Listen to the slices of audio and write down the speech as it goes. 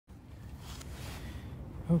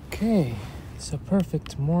Okay, it's a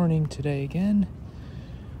perfect morning today again,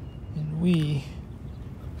 and we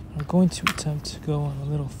are going to attempt to go on a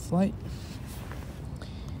little flight.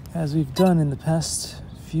 As we've done in the past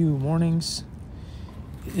few mornings,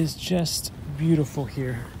 it is just beautiful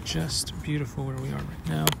here, just beautiful where we are right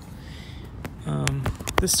now.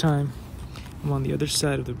 This time, I'm on the other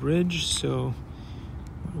side of the bridge, so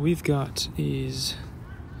what we've got is,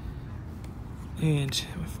 and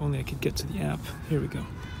if only I could get to the app, here we go.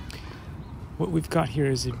 What we've got here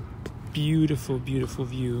is a beautiful, beautiful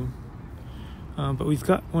view, but we've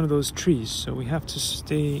got one of those trees, so we have to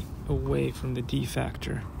stay away from the D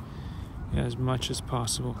factor as much as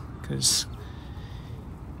possible, because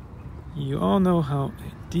you all know how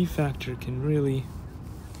D factor can really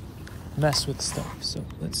mess with stuff. So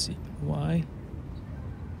let's see, why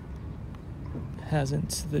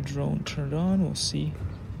hasn't the drone turned on? We'll see.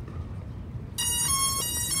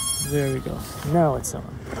 There we go. Now it's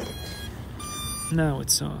on. Now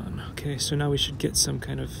it's on. Okay, so now we should get some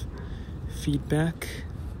kind of feedback.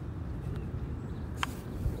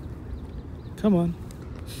 Come on.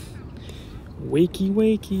 Wakey,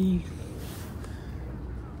 wakey.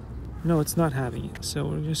 No, it's not having it. So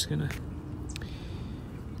we're just gonna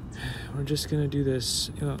do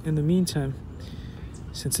this. In the meantime,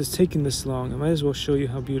 since it's taken this long, I might as well show you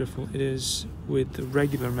how beautiful it is with the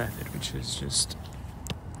regular method, which is just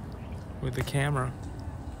with the camera.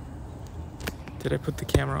 Did I put the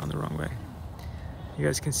camera on the wrong way? You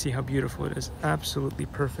guys can see how beautiful it is. Absolutely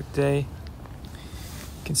perfect day.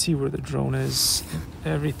 You can see where the drone is.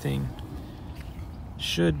 Everything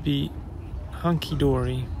should be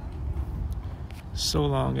hunky-dory, so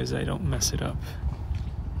long as I don't mess it up,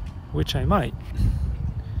 which I might.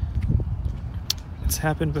 It's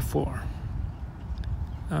happened before.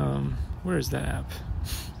 Where is that app?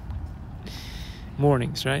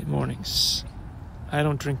 Mornings, right? Mornings. I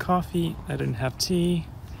don't drink coffee, I didn't have tea,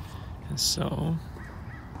 and so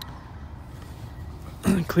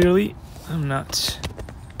clearly I'm not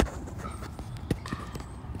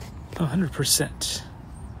 100%.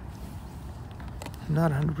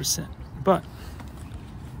 Not 100%, but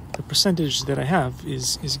the percentage that I have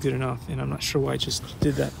is good enough, and I'm not sure why I just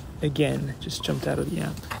did that again, just jumped out of the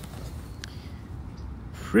app.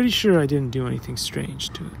 Pretty sure I didn't do anything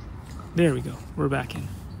strange to it. There we go, we're back in.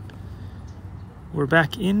 We're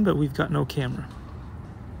back in, but we've got no camera.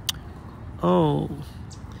 Oh,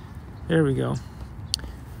 there we go.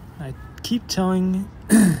 I keep telling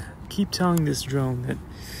this drone that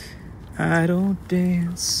I don't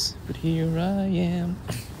dance, but here I am,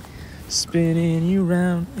 spinning you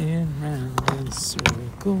round and round in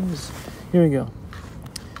circles. Here we go.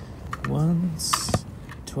 Once,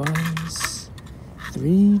 twice,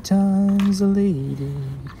 3 times a lady.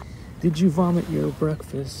 Did you vomit your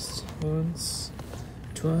breakfast? Once,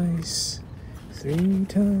 twice, 3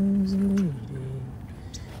 times a lady.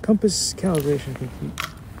 Compass calibration complete.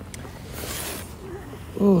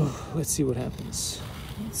 Oh, let's see what happens.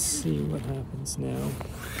 Let's see what happens now.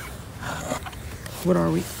 What are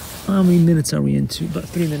we? How many minutes are we into? About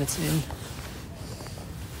 3 minutes in.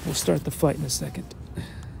 We'll start the flight in a second.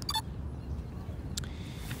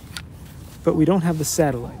 But we don't have the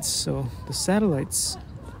satellites, so the satellites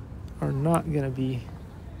are not going to be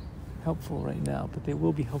helpful right now, but they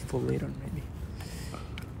will be helpful later maybe.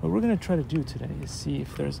 What we're going to try to do today is see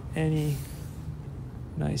if there's any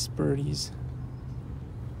nice birdies.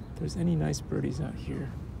 If there's any nice birdies out here,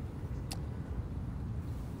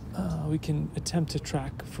 we can attempt to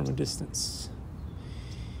track from a distance.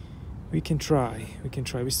 We can try.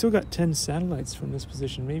 We still got 10 satellites from this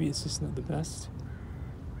position. Maybe it's just not the best.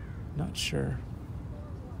 Not sure.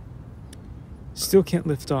 Still can't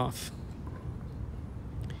lift off.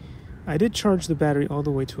 I did charge the battery all the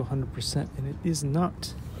way to 100%, and it is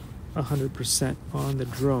not 100% on the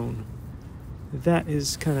drone. That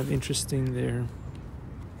is kind of interesting there.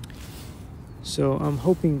 So I'm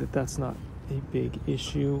hoping that that's not a big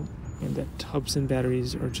issue, and that Hubsan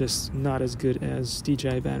batteries are just not as good as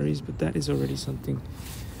DJI batteries, but that is already something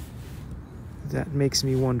that makes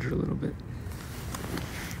me wonder a little bit.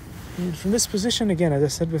 And from this position, again, as I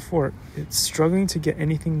said before, it's struggling to get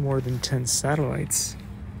anything more than 10 satellites.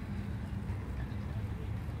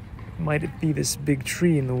 Might it be this big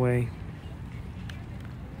tree in the way?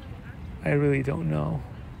 I really don't know.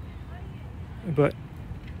 But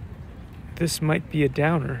this might be a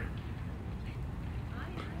downer.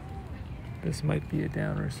 So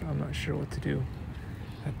I'm not sure what to do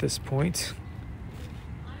at this point.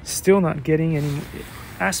 Still not getting any. It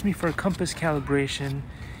asked me for a compass calibration,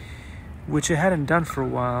 which I hadn't done for a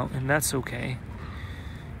while, and that's okay.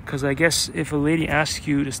 Because I guess if a lady asks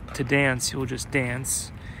you to dance, you'll just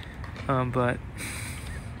dance. But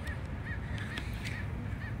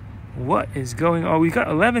what is going on? We got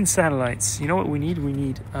 11 satellites. You know what we need? We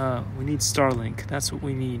need Starlink. That's what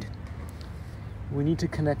we need. We need to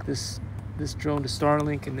connect this drone to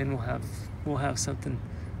Starlink, and then we'll have something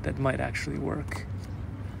that might actually work.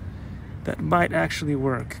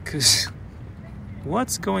 Because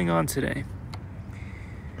what's going on today?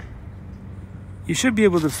 You should be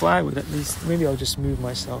able to fly with at least, maybe I'll just move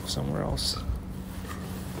myself somewhere else.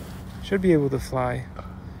 Should be able to fly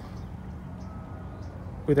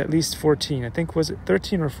with at least 14. I think, was it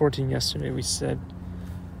 13 or 14 yesterday we said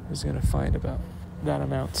was going to find about that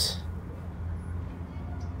amount.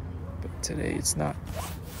 But today it's not.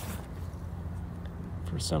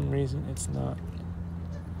 For some reason it's not.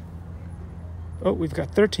 Oh, we've got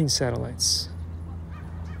 13 satellites.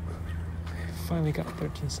 Finally got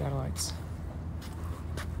 13 satellites.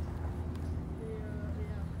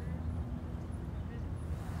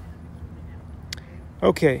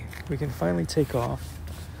 Okay, we can finally take off.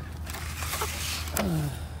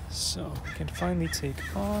 So we can finally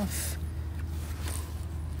take off.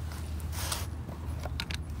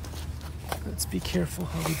 Let's be careful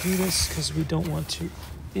how we do this because we don't want to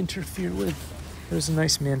interfere with. There's a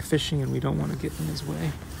nice man fishing and we don't want to get in his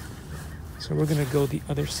way. So we're going to go the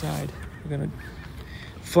other side. We're going to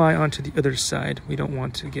fly onto the other side. We don't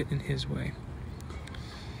want to get in his way.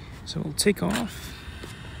 So we'll take off.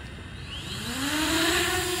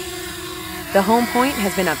 The home point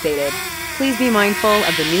has been updated. Please be mindful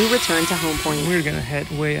of the new return to home point. We're going to head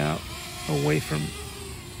way out, away from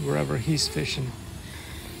wherever he's fishing.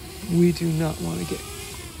 We do not want to get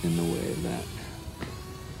in the way of that.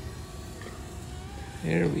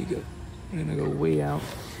 There we go. We're going to go way out.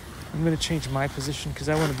 I'm going to change my position because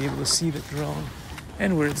I want to be able to see the drone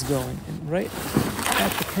and where it's going. And right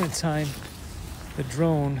at the current time, the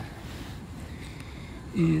drone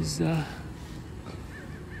is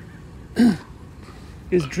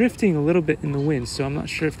drifting a little bit in the wind, so I'm not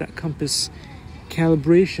sure if that compass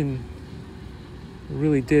calibration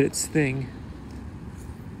really did its thing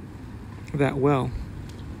that well.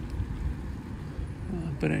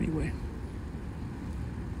 But anyway,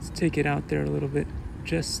 let's take it out there a little bit.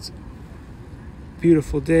 Just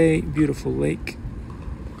beautiful day, beautiful lake.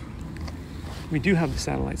 We do have the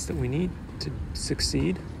satellites that we need to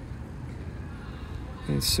succeed.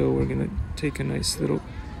 And so we're going to take a nice little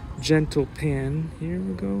gentle pan. Here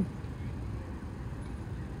we go.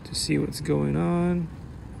 To see what's going on.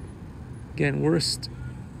 Again, worst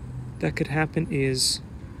that could happen is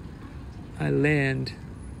I land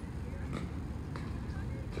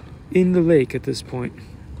in the lake at this point,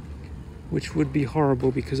 which would be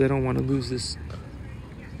horrible because I don't want to lose this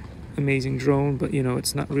amazing drone, but you know,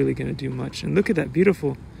 it's not really going to do much. And look at that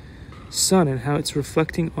beautiful sun and how it's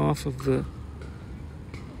reflecting off of the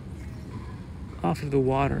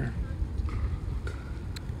water.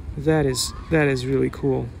 That is really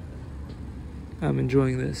cool. I'm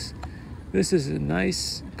enjoying this. This is a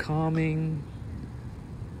nice, calming,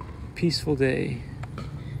 peaceful day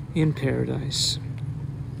in paradise.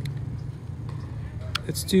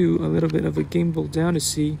 Let's do a little bit of a gimbal down to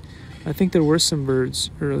see. I think there were some birds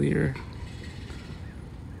earlier.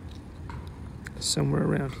 Somewhere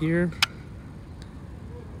around here.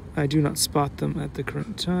 I do not spot them at the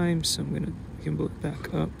current time, so I'm going to gimbal it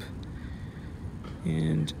back up.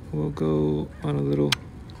 And we'll go on a little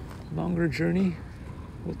longer journey.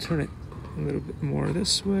 We'll turn it a little bit more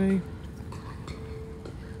this way.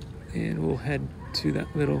 And we'll head to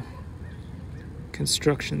that little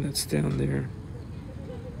construction that's down there.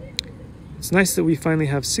 It's nice that we finally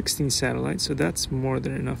have 16 satellites, so that's more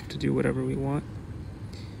than enough to do whatever we want.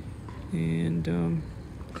 And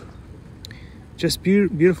just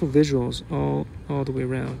beautiful visuals all the way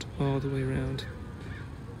around,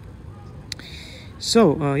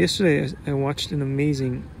 So, yesterday I watched an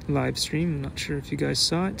amazing live stream. I'm not sure if you guys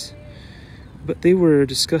saw it, but they were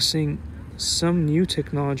discussing some new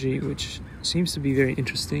technology which seems to be very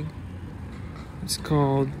interesting. It's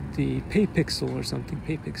called the PayPixel or something,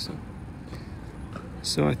 PayPixel.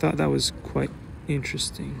 So I thought that was quite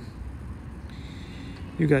interesting.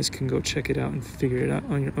 You guys can go check it out and figure it out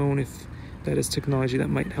on your own if that is technology that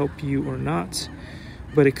might help you or not.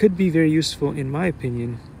 But it could be very useful, in my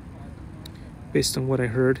opinion, based on what I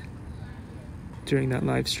heard during that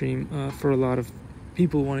live stream, for a lot of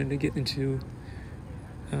people wanting to get into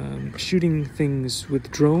shooting things with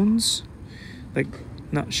drones. Like,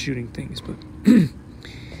 not shooting things, but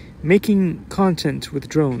making content with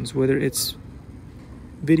drones, whether it's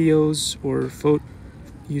videos or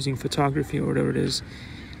using photography or whatever it is.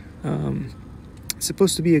 It's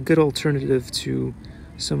supposed to be a good alternative to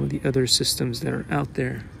some of the other systems that are out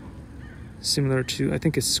there similar to, I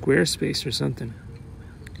think it's Squarespace or something.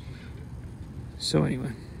 So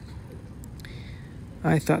anyway,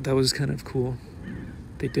 I thought that was kind of cool.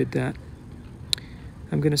 They did that.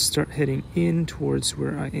 I'm gonna start heading in towards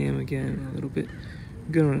where I am again a little bit.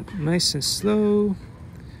 I'm going nice and slow.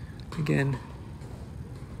 Again,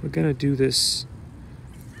 we're gonna do this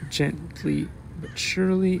gently but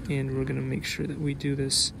surely, and we're gonna make sure that we do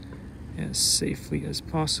this as safely as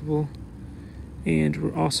possible. And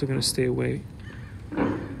we're also gonna stay away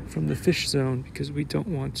from the fish zone because we don't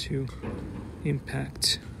want to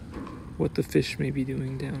impact what the fish may be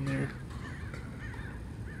doing down there.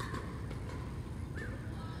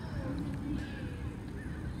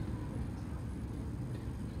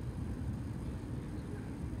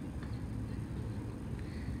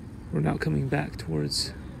 We're now coming back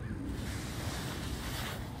towards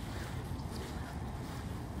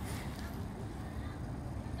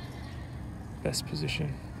best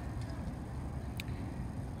position.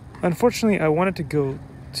 Unfortunately, I wanted to go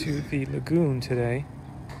to the lagoon today,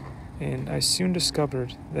 and I soon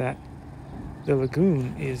discovered that the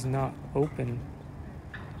lagoon is not open.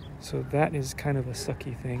 So that is kind of a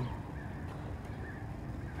sucky thing.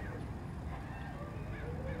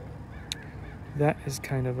 That is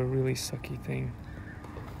kind of a really sucky thing.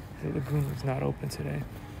 The lagoon is not open today.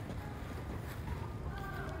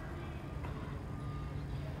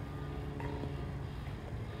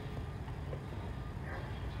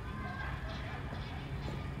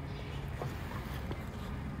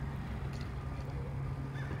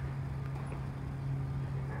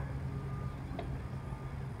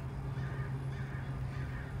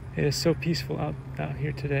 It is so peaceful out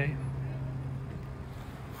here today.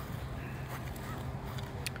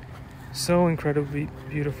 So incredibly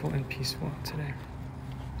beautiful and peaceful out today.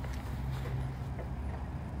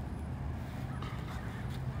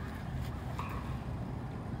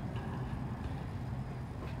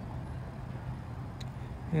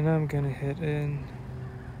 And I'm gonna head in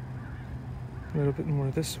a little bit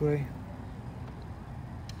more this way.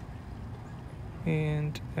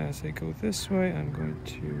 And as I go this way, I'm going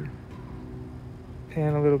to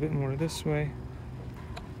pan a little bit more this way.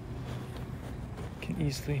 Can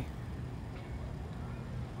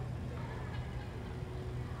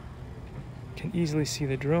easily see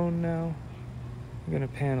the drone now. I'm gonna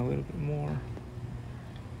pan a little bit more.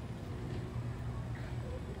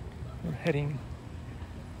 We're heading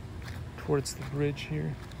towards the bridge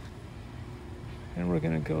here. And we're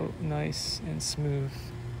gonna go nice and smooth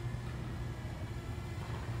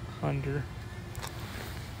under.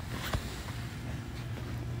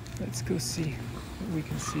 Let's go see what we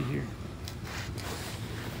can see here.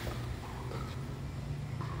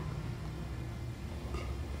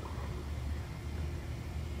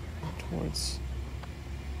 Towards.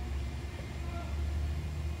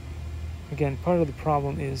 Again, part of the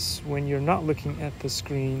problem is when you're not looking at the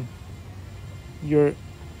screen, you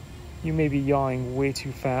may be yawing way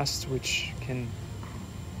too fast, which can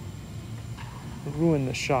ruin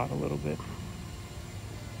the shot a little bit.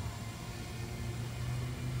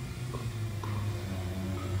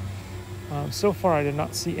 So far, I did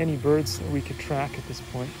not see any birds that we could track at this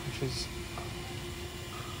point, which is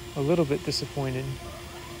a little bit disappointing.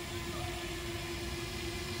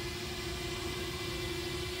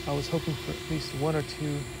 I was hoping for at least one or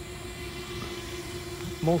two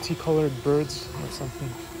multicolored birds or something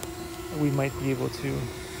that we might be able to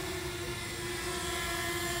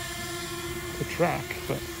track,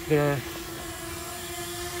 but they're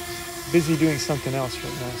busy doing something else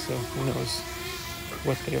right now, so who knows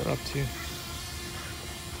what they are up to.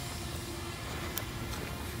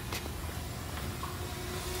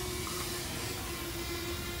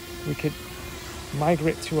 We could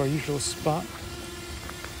migrate to our usual spot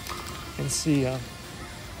and see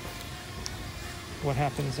what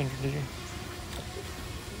happens under here.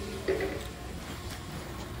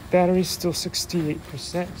 Battery's still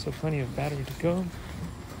 68%, so plenty of battery to go.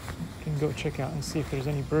 Can go check out and see if there's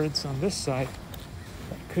any birds on this side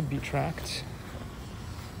that could be tracked.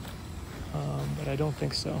 But I don't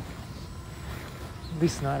think so. At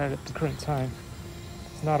least not at the current time.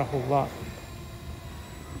 There's not a whole lot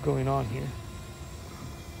going on here.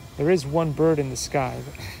 There is one bird in the sky,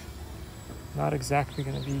 but not exactly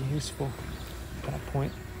going to be useful at that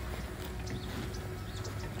point.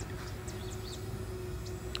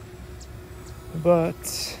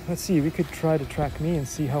 But let's see, we could try to track me and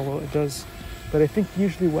see how well it does. But I think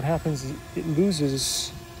usually what happens is it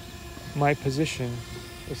loses my position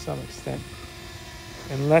to some extent,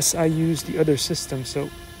 unless I use the other system. So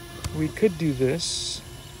we could do this.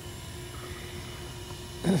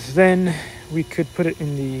 Then we could put it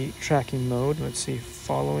in the tracking mode. Let's see,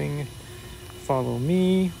 following follow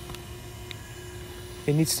me.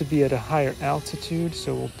 It needs to be at a higher altitude,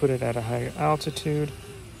 so we'll put it at a higher altitude.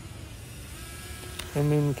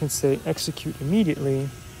 And then we can say execute immediately.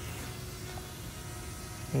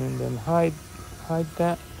 And then hide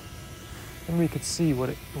that. And we could see what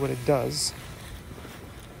it does.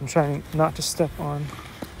 I'm trying not to step on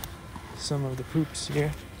some of the poops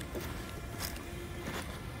here.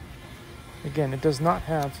 Again, it does not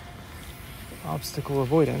have obstacle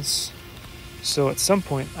avoidance. So at some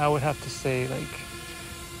point I would have to say, like,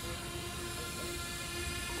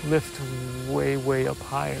 lift way up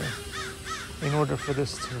higher in order for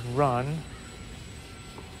this to run.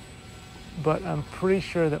 But I'm pretty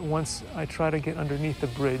sure that once I try to get underneath the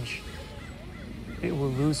bridge, it will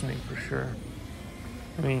lose me for sure.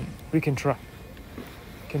 I mean, we can try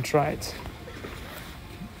it.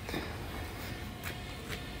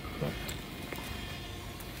 But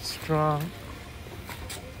strong.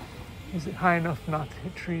 Is it high enough not to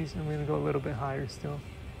hit trees? I'm gonna go a little bit higher still.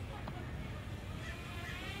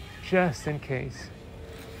 Just in case.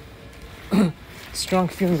 Strong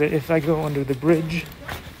feeling that if I go under the bridge,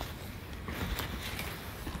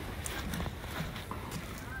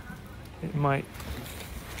 it might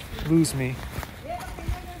lose me.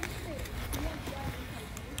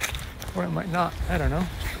 Or it might not, I don't know.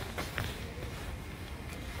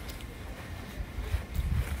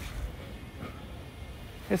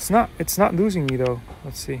 It's not losing me though.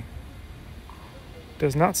 Let's see.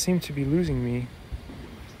 Does not seem to be losing me.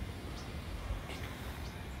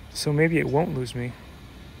 So maybe it won't lose me.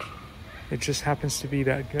 It just happens to be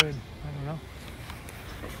that good. I don't know.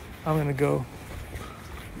 I'm gonna go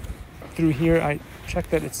through here. I check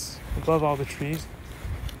that it's above all the trees.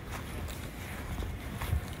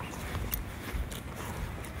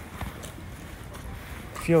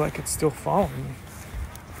 I feel like it's still following me.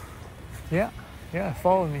 Yeah, it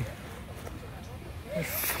followed me. It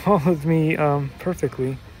followed me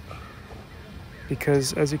perfectly.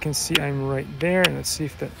 Because as you can see, I'm right there. And let's see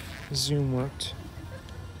if that zoom worked.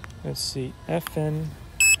 Let's see, FN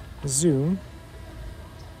zoom.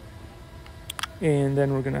 And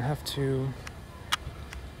then we're gonna have to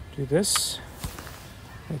do this.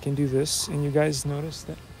 I can do this, and you guys notice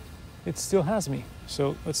that it still has me.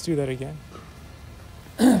 So let's do that again.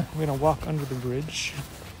 I'm gonna walk under the bridge.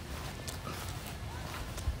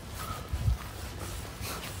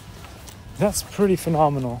 That's pretty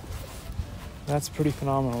phenomenal. That's pretty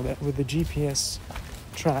phenomenal that with the GPS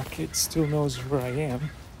track, it still knows where I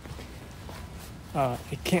am.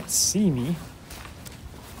 It can't see me,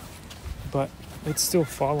 but it's still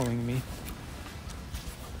following me.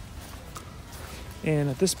 And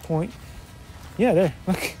at this point, yeah, there,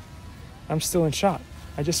 look, I'm still in shot.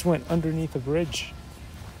 I just went underneath a bridge.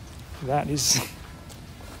 That is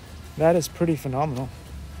pretty phenomenal,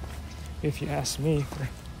 if you ask me,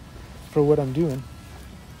 for what I'm doing.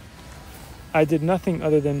 I did nothing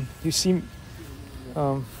other than, you see,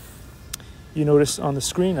 you notice on the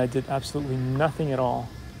screen, I did absolutely nothing at all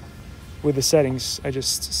with the settings. I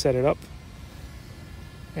just set it up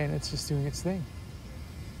and it's just doing its thing.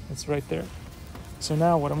 It's right there. So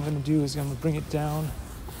now what I'm going to do is I'm going to bring it down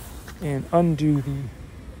and undo the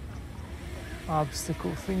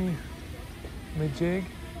obstacle thingy, the jig.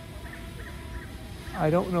 I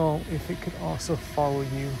don't know if it could also follow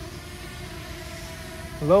you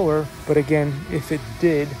lower, but again, if it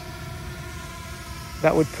did,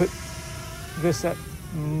 that would put this at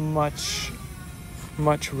much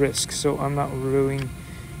risk, so I'm not really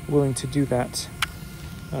willing to do that.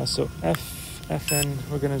 So FN,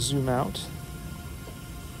 we're going to zoom out.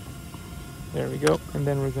 There we go. And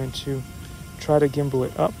then we're going to try to gimbal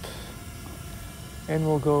it up, and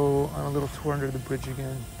we'll go on a little tour under the bridge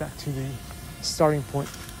again, back to the starting point.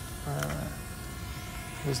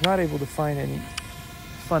 Was not able to find any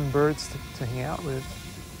fun birds to hang out with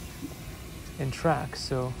in tracks,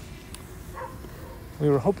 so we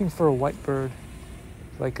were hoping for a white bird,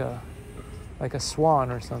 like a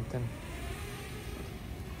swan or something.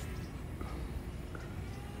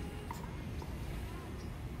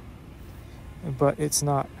 But it's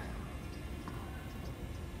not.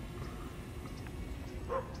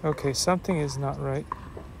 Okay, something is not right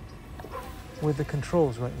with the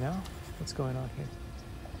controls right now. What's going on here?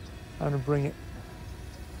 I'm gonna bring it.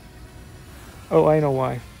 Oh, I know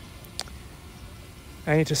why.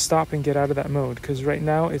 I need to stop and get out of that mode, because right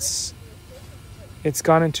now it's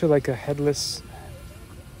gone into like a headless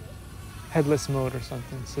mode or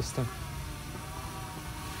something system.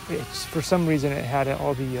 It's, for some reason it had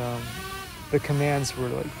all the commands were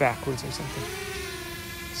like backwards or something.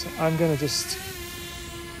 So I'm gonna just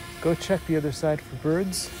go check the other side for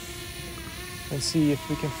birds and see if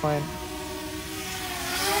we can find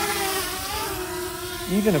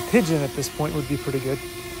Even a pigeon at this point would be pretty good.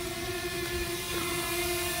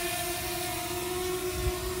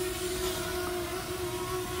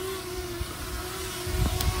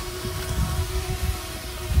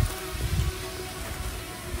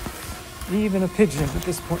 Even a pigeon at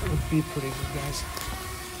this point would be pretty good, guys.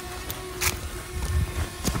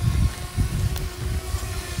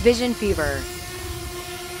 Vision fever.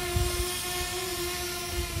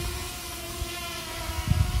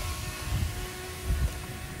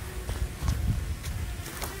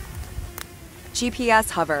 GPS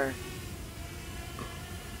hover.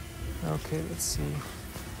 Okay, let's see.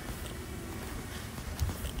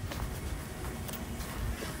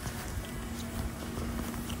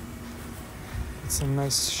 It's a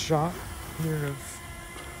nice shot here of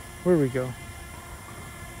where we go.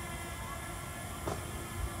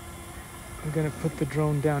 I'm gonna put the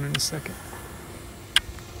drone down in a second.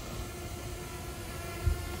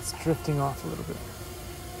 It's drifting off a little bit.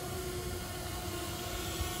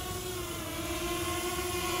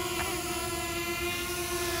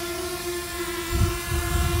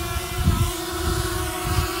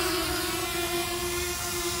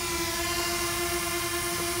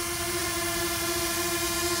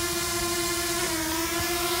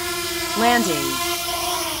 Landing.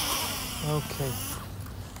 Okay,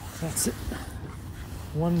 that's it.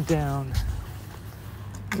 One down,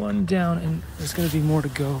 and there's gonna be more to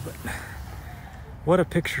go, but what a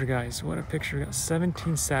picture, guys. What a picture. We got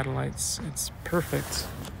 17 satellites. It's perfect.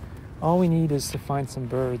 All we need is to find some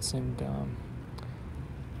birds, and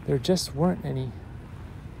there just weren't any.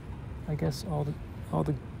 I guess all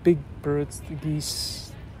the big birds, the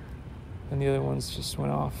geese, and the other ones just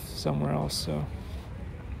went off somewhere else, so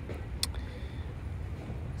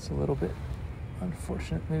it's a little bit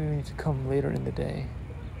unfortunate. Maybe we need to come later in the day.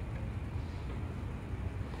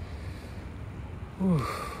 Whew.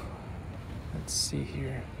 Let's see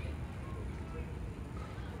here.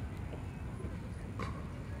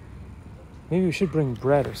 Maybe we should bring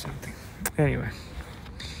bread or something. Anyway,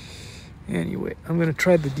 I'm gonna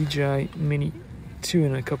try the DJI Mini 2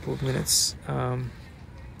 in a couple of minutes. But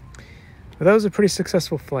that was a pretty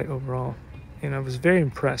successful flight overall, and I was very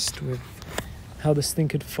impressed with how this thing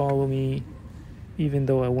could follow me even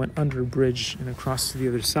though I went under a bridge and across to the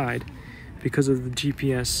other side. Because of the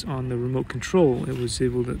GPS on the remote control, it was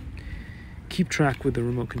able to keep track with the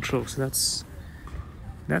remote control. So that's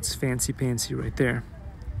fancy pantsy right there.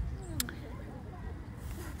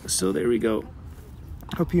 So there we go.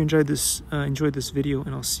 Hope you enjoyed this video,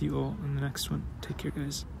 and I'll see you all in the next one. Take care,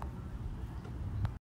 guys.